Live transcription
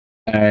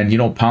And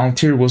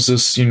Palantir was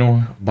just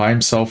by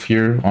himself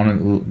here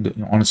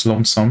on its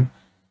lonesome,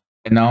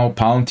 and now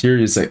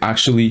Palantir is like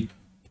actually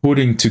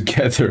putting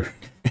together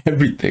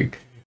everything.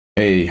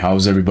 Hey,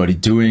 how's everybody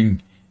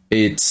doing?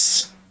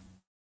 It's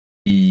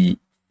the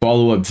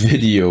follow-up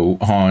video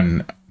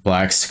on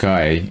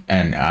BlackSky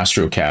and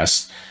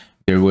Astrocast.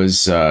 There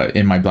was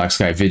in my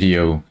BlackSky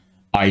video,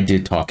 I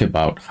did talk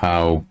about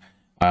how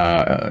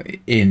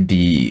in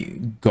the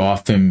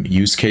Gotham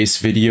use case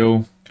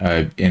video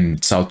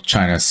in South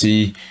China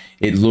Sea,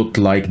 it looked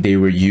like they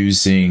were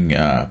using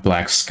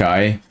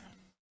BlackSky,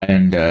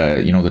 and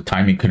the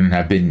timing couldn't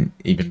have been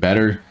even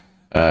better.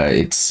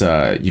 It's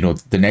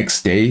the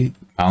next day,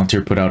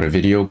 Palantir put out a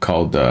video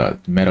called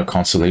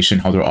Meta-Constellation,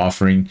 how they're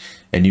offering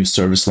a new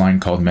service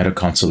line called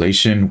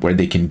Meta-Constellation, where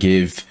they can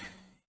give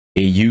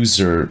a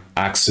user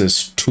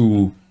access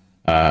to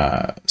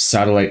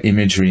satellite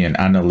imagery and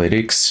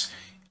analytics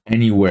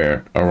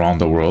anywhere around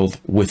the world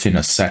within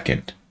a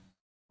second.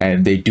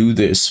 And they do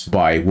this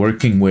by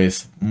working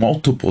with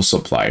multiple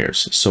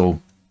suppliers. So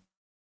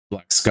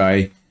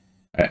BlackSky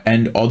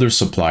and other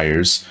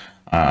suppliers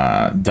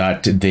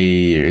that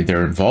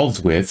they're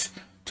involved with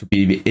to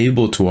be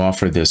able to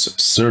offer this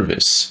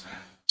service.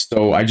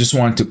 So I just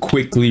want to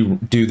quickly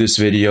do this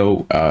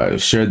video,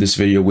 share this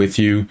video with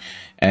you,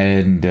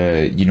 and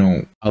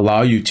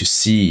allow you to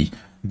see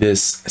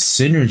this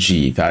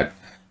synergy that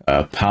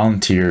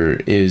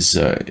Palantir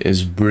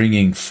is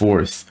bringing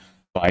forth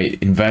by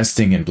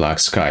investing in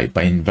BlackSky,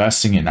 by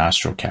investing in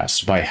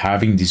Astrocast, by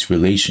having these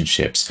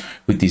relationships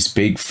with these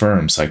big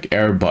firms like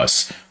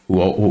Airbus,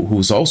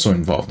 who's also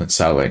involved in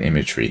satellite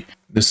imagery.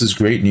 This is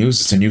great news.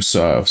 It's a new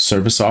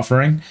service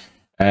offering,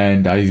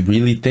 and I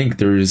really think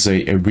there is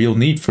a real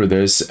need for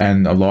this.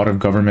 And a lot of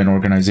government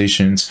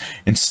organizations,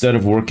 instead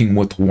of working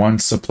with one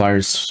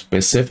supplier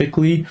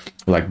specifically,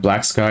 like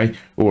BlackSky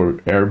or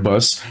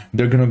Airbus,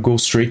 they're going to go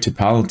straight to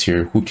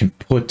Palantir, who can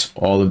put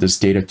all of this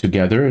data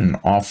together and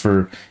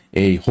offer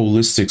a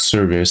holistic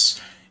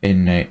service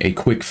in a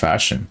quick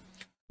fashion.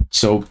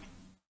 So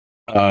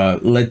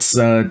let's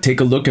take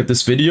a look at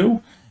this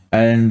video,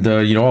 and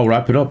I'll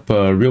wrap it up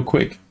real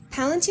quick.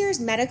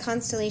 Palantir's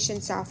Meta-Constellation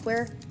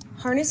software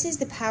harnesses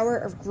the power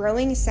of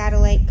growing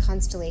satellite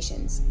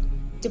constellations,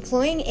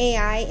 deploying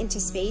AI into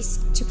space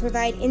to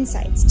provide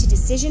insights to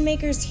decision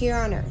makers here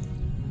on Earth.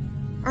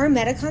 Our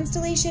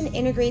Meta-Constellation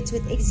integrates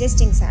with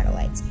existing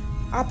satellites,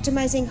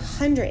 optimizing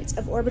hundreds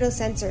of orbital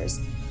sensors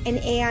and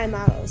AI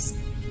models,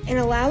 and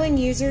allowing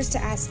users to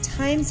ask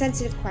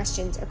time-sensitive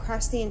questions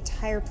across the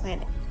entire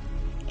planet.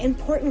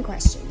 Important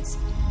questions,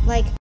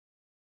 like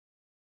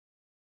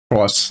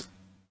across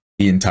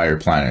the entire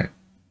planet,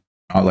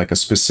 not like a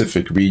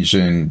specific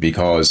region,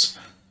 because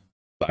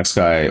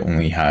BlackSky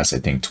only has, I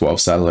think, 12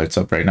 satellites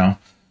up right now,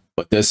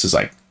 but this is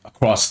like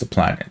across the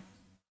planet.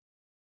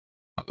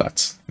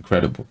 That's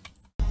incredible.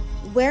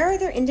 Where are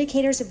there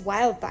indicators of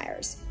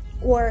wildfires?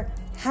 Or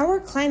how are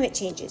climate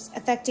changes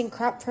affecting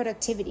crop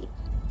productivity?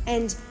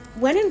 And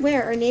when and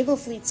where are naval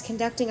fleets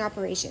conducting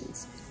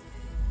operations?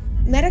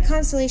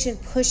 Meta-Constellation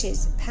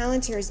pushes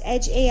Palantir's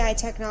edge AI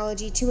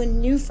technology to a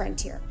new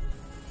frontier.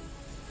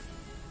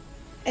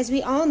 As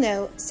we all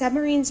know,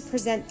 submarines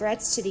present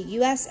threats to the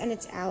US and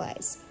its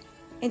allies.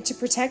 And to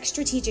protect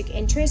strategic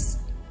interests,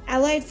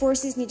 allied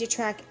forces need to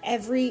track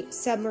every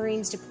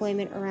submarine's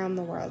deployment around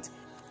the world.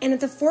 And at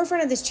the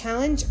forefront of this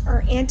challenge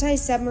are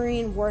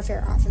anti-submarine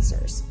warfare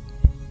officers.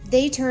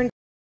 They turn...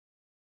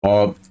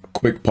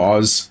 Quick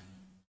pause.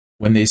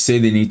 When they say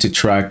they need to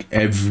track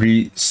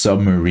every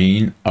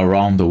submarine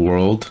around the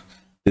world,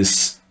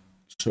 this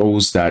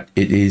shows that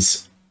it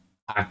is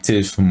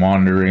active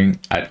monitoring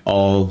at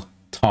all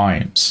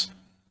times.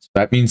 So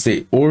that means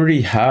they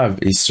already have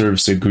a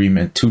service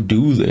agreement to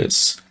do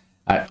this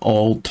at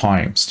all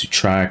times, to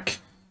track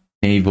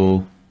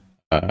naval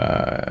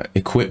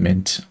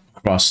equipment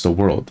across the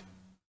world.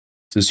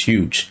 This is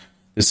huge.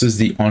 This is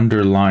the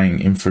underlying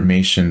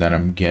information that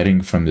I'm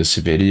getting from this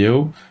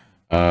video.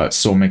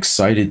 So I'm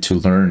excited to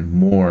learn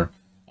more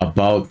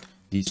about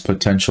these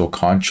potential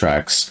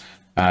contracts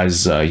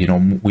as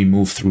we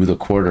move through the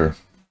quarter.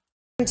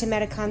 To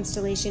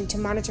Meta-Constellation to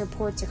monitor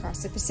ports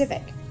across the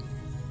Pacific.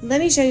 Let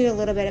me show you a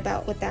little bit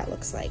about what that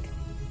looks like.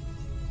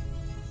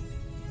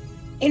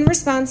 In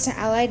response to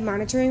allied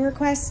monitoring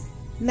requests,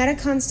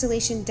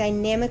 Meta-Constellation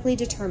dynamically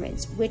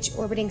determines which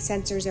orbiting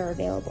sensors are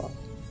available.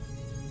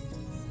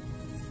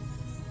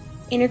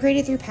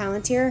 Integrated through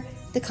Palantir,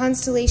 the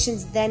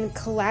constellations then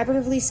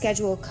collaboratively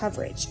schedule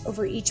coverage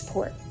over each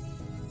port.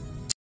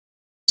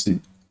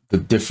 The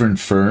different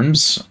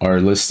firms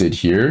are listed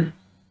here.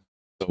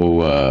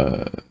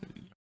 So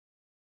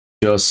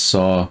just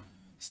saw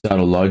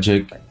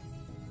Satellogic.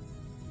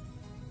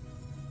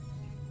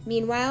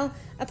 Meanwhile,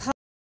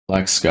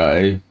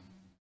 BlackSky.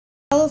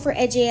 Apollo for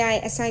Edge AI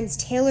assigns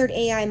tailored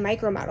AI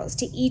micromodels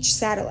to each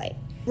satellite.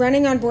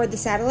 Running on board the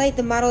satellite,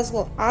 the models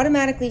will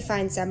automatically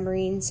find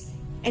submarines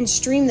and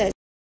stream those.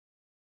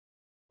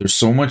 There's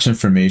so much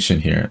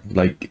information here.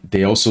 Like,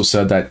 they also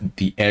said that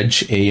the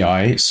Edge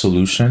AI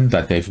solution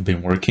that they've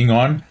been working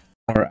on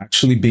are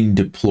actually being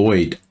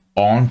deployed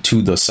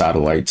onto the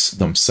satellites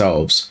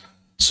themselves,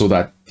 so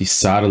that the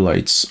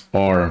satellites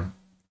are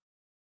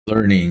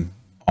learning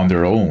on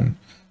their own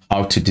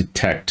how to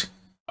detect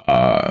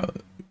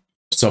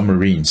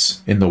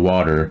submarines in the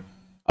water,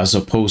 as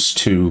opposed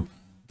to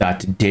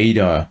that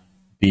data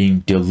being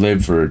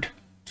delivered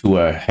to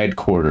a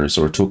headquarters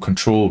or to a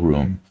control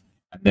room.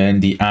 And then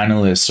the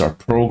analysts are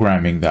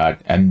programming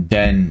that and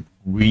then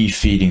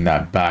refeeding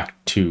that back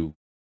to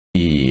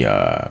the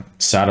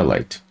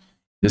satellite.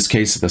 In this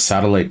case, the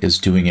satellite is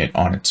doing it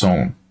on its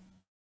own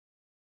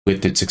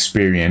with its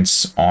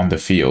experience on the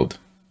field.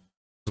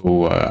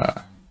 So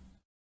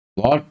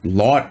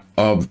lot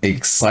of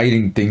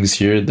exciting things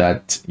here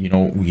that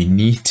we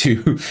need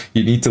to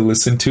you need to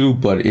listen to,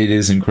 but it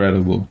is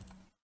incredible.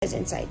 As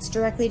insights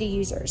directly to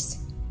users.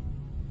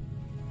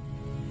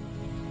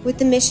 With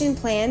the mission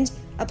planned,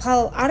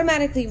 Apollo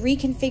automatically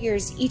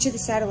reconfigures each of the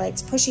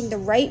satellites, pushing the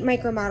right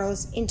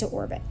micromodels into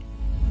orbit.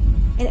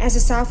 And as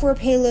a software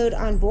payload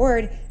on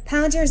board,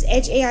 Palantir's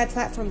Edge AI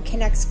platform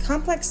connects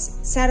complex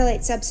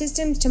satellite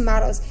subsystems to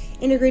models,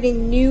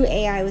 integrating new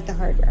AI with the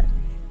hardware.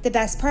 The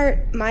best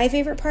part, my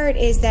favorite part,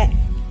 is that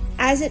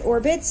as it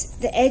orbits,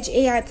 the Edge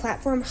AI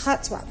platform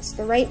hot swaps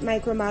the right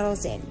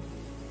micromodels in,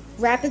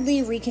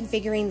 rapidly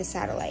reconfiguring the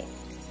satellite.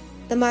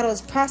 The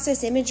models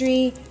process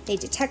imagery, they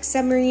detect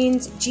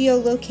submarines,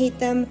 geolocate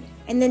them,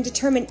 and then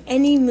determine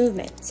any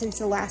movement since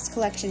the last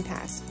collection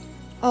pass,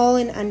 all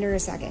in under a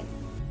second.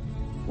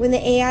 When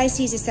the AI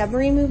sees a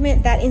submarine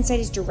movement, that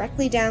insight is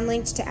directly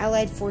downlinked to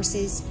Allied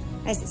forces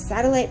as the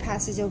satellite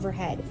passes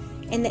overhead,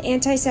 and the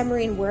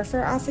anti-submarine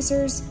warfare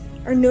officers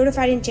are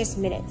notified in just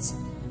minutes,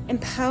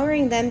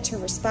 empowering them to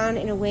respond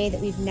in a way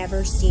that we've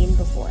never seen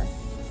before.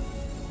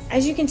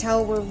 As you can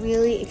tell, we're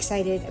really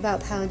excited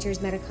about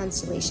Palantir's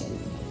Meta-Constellation,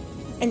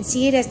 and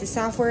see it as the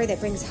software that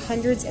brings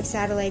hundreds of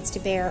satellites to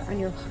bear on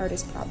your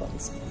hardest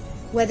problems.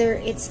 Whether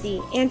it's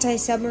the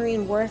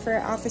anti-submarine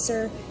warfare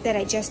officer that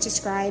I just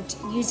described,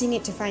 using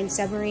it to find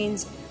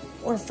submarines,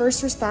 or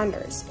first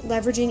responders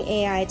leveraging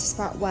AI to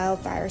spot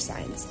wildfire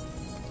signs.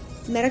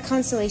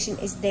 Meta-Constellation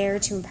is there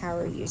to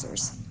empower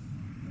users.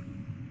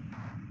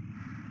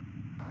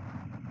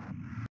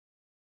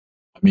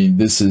 I mean,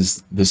 this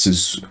is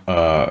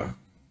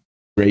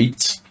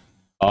great.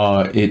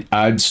 It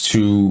adds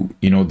to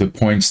the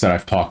points that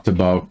I've talked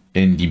about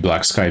in the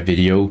BlackSky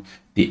video,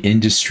 the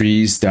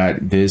industries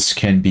that this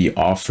can be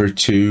offered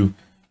to,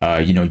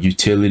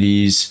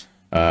 utilities,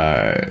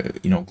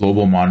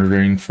 global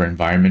monitoring for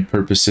environment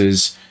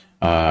purposes,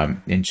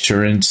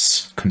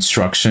 insurance,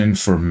 construction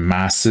for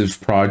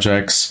massive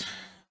projects.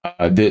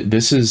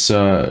 This is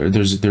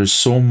there's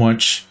so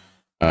much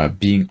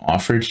being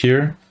offered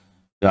here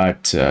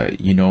that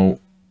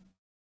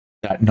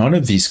that none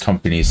of these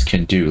companies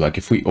can do. Like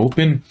if we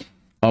open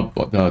up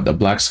the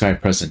BlackSky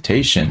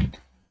presentation,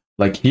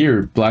 like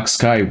here,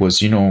 BlackSky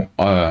was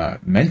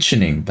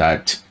mentioning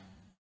that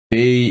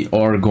they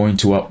are going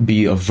to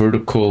be a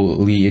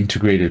vertically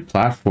integrated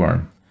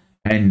platform.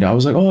 And I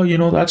was like, oh,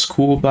 that's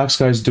cool.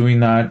 BlackSky is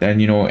doing that.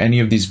 And, any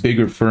of these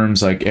bigger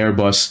firms like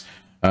Airbus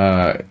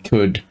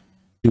could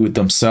do it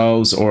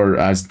themselves, or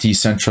as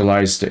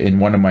decentralized. In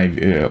one of my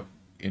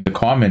in the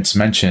comments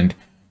mentioned,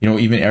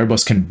 even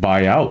Airbus can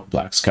buy out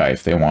BlackSky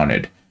if they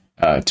wanted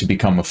to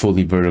become a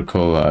fully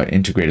vertical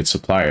integrated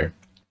supplier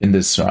in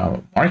this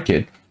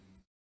market.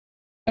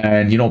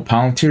 And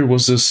Palantir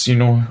was just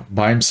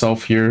by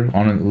himself here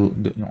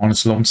on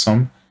its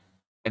lonesome,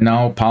 and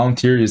now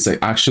Palantir is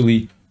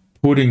actually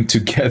putting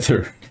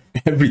together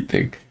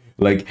everything.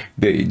 Like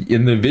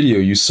in the video,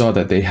 you saw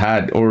that they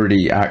had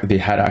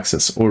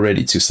access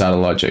already to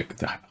Satellogic,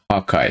 the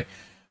Hawkeye.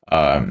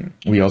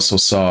 We also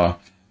saw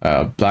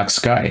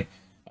BlackSky,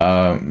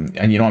 and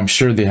I'm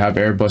sure they have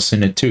Airbus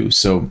in it too.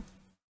 So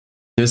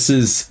this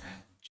is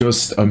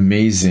just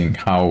amazing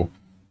how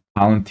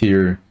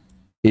Palantir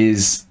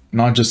is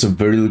not just a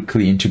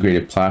vertically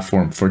integrated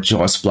platform for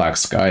just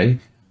BlackSky.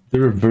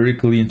 They're a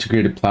vertically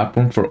integrated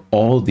platform for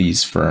all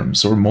these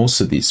firms, or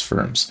most of these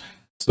firms.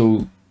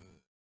 So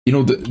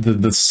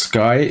the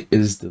sky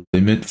is the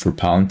limit for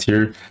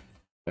Palantir.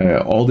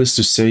 All this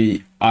to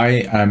say,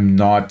 I am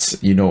not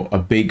a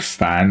big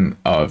fan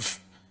of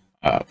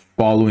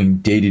following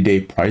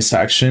day-to-day price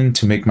action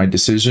to make my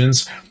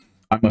decisions.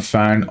 I'm a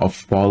fan of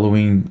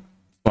following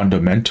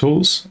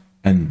fundamentals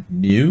and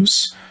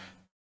news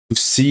to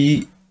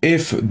see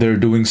if they're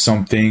doing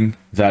something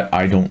that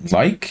I don't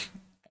like.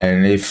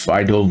 And if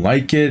I don't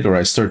like it, or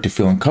I start to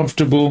feel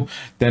uncomfortable,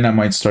 then I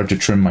might start to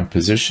trim my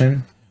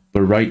position.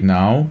 But right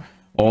now,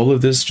 all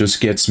of this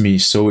just gets me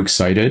so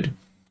excited.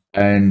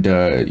 And,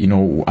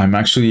 I'm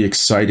actually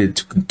excited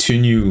to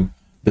continue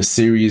the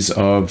series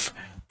of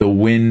the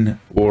win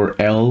or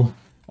L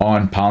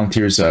on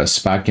Palantir's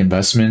SPAC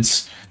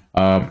investments.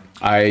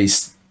 I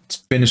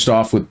finished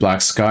off with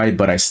BlackSky,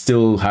 but I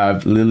still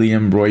have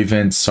Lilium,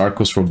 Roivant,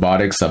 Sarcos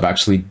Robotics. I've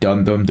actually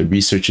done them. The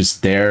research is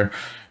there,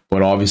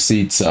 but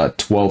obviously it's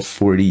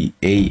 12:40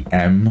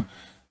 a.m.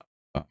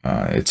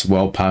 It's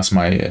well past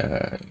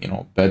my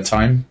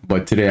bedtime.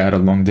 But today I had a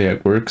long day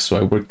at work, so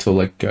I worked till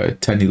like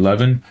 10,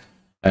 11.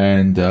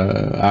 And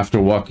after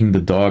walking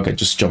the dog, I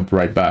just jumped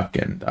right back,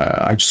 and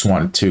I just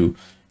wanted to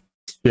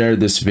share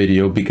this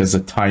video because the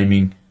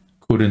timing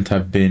couldn't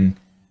have been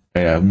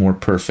more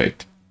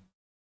perfect.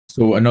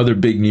 So another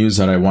big news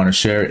that I want to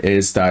share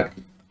is that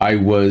I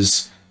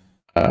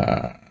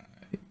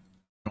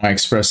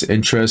expressed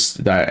interest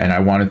and I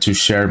wanted to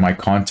share my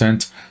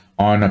content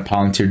on a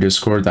Palantir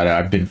Discord that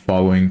I've been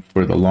following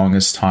for the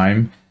longest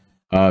time.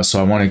 So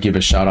I want to give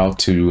a shout out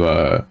to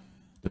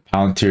the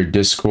Palantir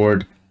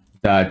Discord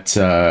that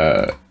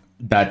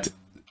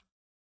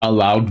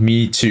allowed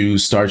me to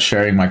start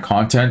sharing my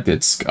content.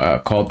 It's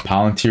called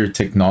Palantir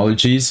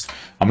Technologies.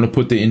 I'm going to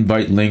put the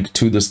invite link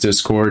to this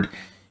Discord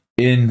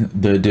in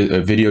the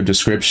video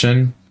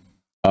description.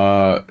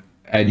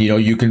 And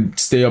you can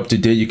stay up to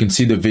date. You can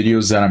see the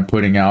videos that I'm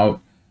putting out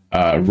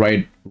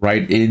right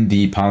in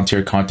the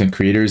Palantir content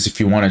creators. If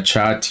you want to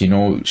chat,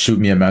 shoot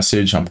me a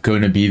message. I'm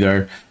going to be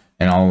there,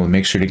 and I'll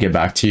make sure to get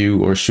back to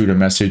you, or shoot a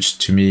message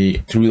to me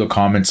through the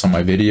comments on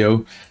my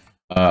video.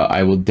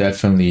 I will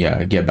definitely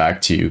get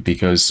back to you,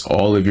 because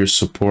all of your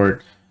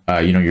support,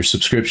 your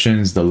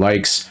subscriptions, the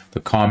likes,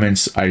 the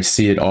comments, I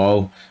see it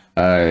all.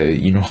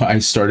 I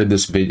started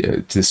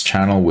this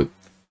channel with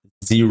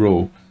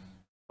zero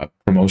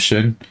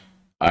promotion.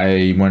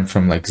 I went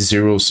from like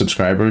 0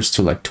 subscribers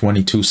to like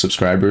 22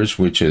 subscribers,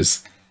 which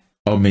is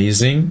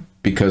amazing,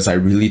 because I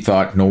really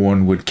thought no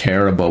one would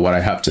care about what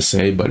I have to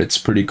say, but it's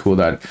pretty cool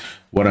that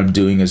what I'm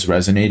doing is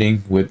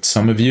resonating with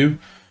some of you.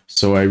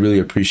 So I really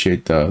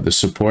appreciate the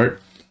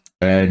support,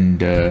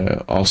 and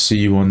I'll see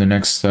you on the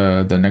next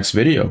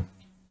video.